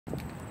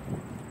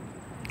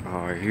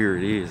Alright, here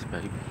it is,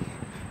 baby.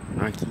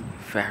 Nike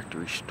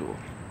factory store.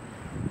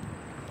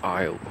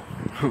 Iowa.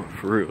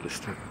 For real this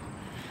time.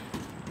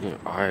 In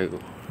Iowa.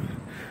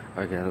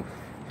 I got a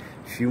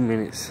few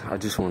minutes. I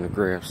just want to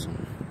grab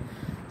some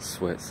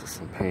sweats or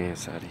some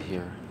pants out of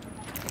here.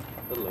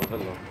 Hello,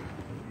 hello.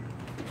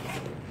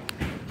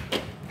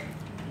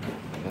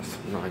 Got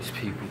some nice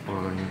people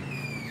buying.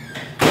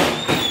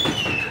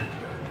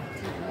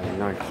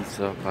 Nike's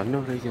up. I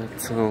know they got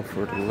some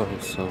for the low,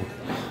 so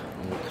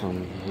I'm gonna come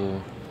in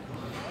here,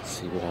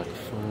 see what I can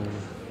find.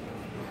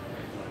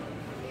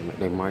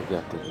 They might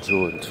got the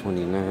Jordan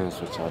 29s,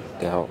 which I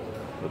doubt,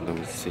 but let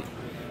me see.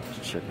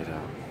 Let's check it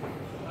out.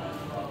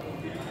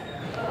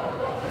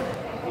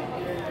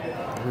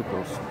 Here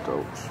goes some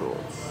dope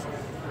shorts,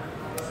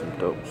 some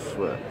dope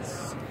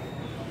sweats.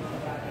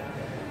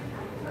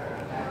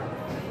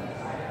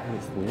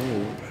 These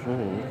new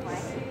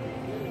trends.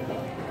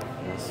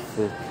 That's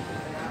 50.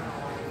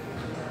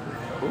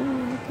 Oh,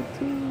 look at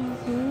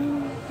these,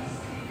 man.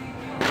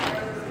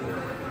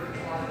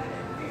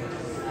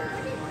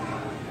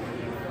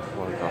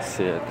 Like I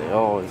said, they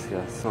always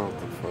got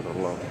something for the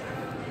low.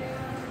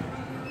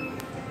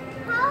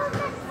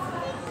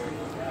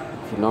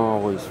 You can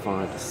always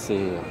find a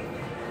sale.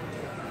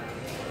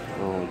 I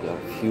only got a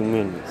few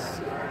minutes.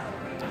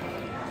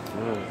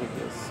 Man, look at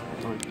this.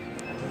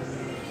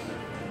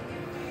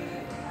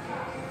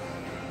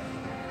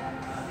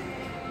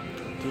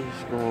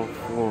 These going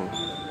for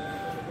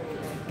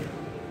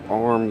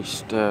Army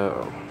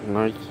style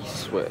Nike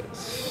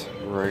sweats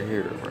right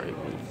here, right?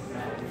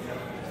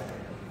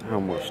 How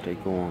much they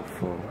going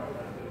for?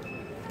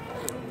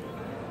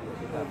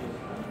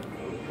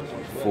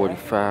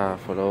 $45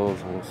 for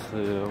those on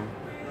sale.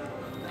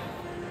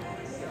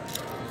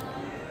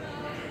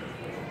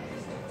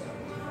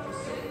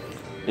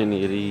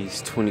 Any of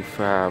these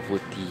 $25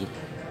 with the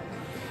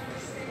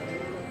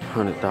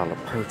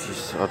 $100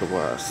 purchase,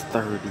 otherwise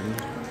 $30.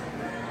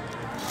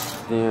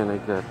 Then they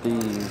got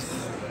these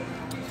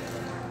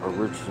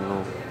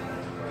original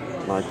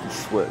Nike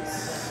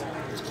sweats,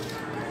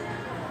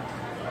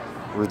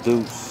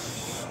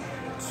 reduced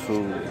to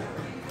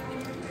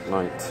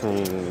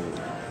 19,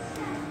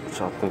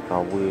 which I think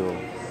I will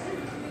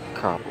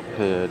cop a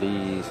pair of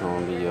these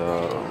on the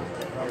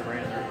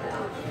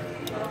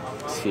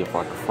see if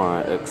I can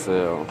find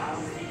XL.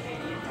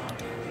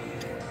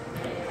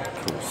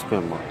 Can't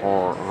spend my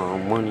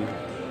hard-earned money.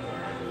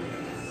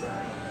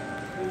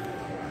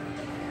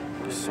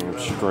 I'm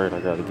straight. I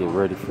gotta get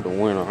ready for the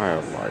winter. I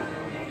have like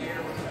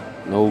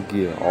no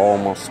gear, all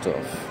my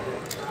stuff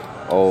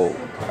old,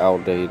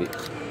 outdated.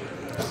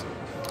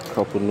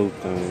 Couple new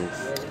things.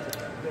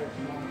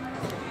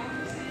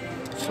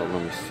 So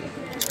let me see.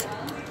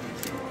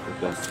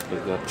 They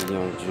got the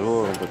young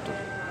Jordan, but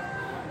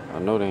I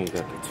know they ain't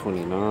got the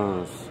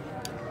 29s.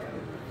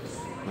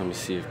 Let me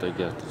see if they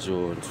got the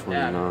Jordan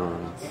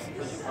 29s.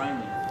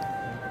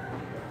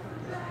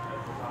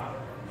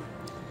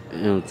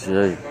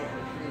 MJ.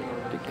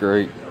 The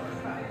great.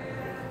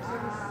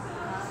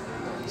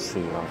 Let's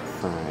see what I can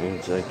find.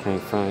 MJ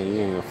can't find. You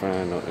ain't gonna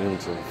find no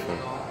MJ for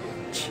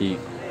cheap.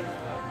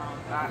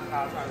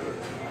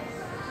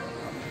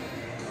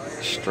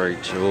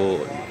 Straight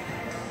Jordan.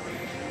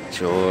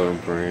 Jordan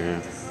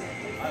brand.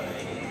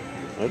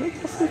 Oh, they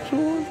got some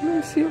Jordans. Let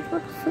me see if I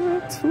can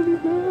find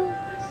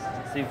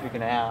 29. See if we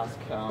can ask.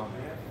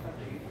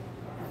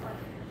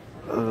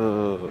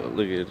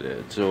 Look at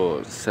that.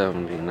 Jordan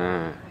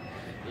 79.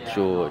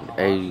 Jordan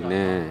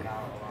 89.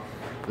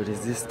 But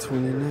is this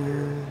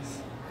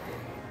 29s?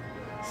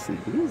 See,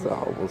 these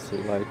almost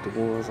look like the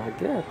ones I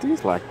got.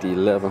 These like the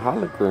 11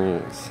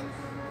 holograms.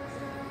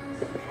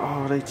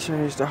 Oh, they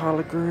changed the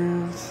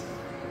holograms.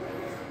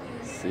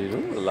 See,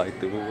 those look like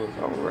the ones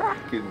I'm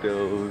rocking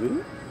though,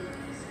 dude.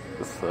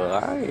 So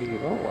I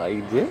ain't gonna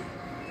like that.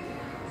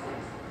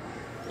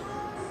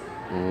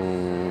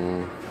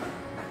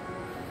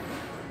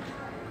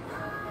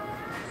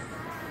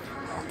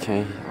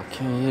 I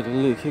can't hit a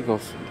lick. Here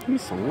goes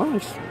some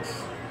nice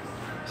ones.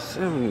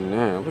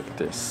 79. Look at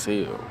that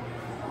sale.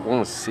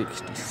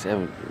 160,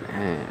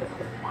 79.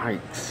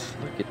 Mikes.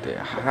 Look at that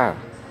high.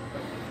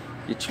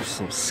 Get you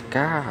some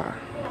sky.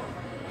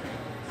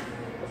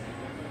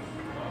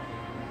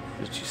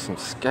 Get you some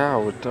sky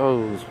with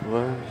those,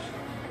 boys.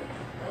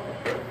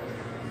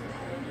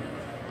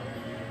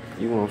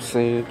 You know what I'm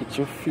saying? Get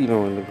your feet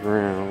on the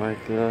ground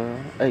like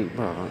 8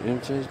 ball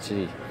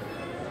MJG.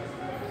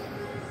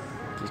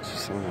 Get you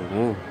some of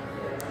them.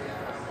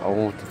 I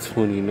want the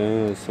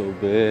 29 so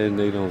bad and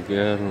they don't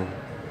get them.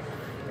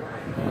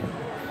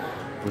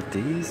 But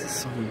these are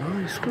so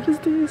nice. What is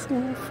these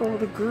going for?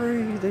 The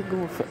gray? They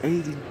going for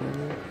 80,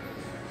 man.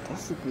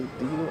 That's a good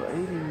deal.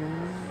 80,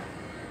 man.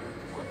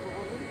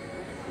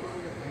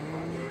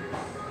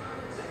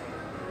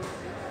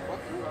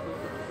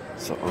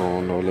 So I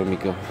don't know. Let me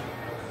go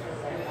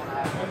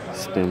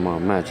spend my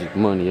magic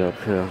money up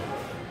here.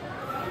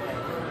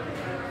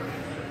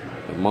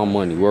 My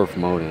money worth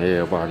more than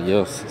everybody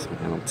else's,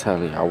 man. I'm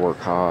telling you, I work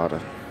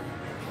harder.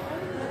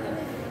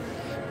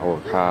 I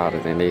work harder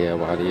than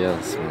everybody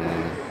else,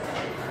 man.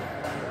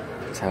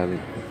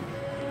 telling you.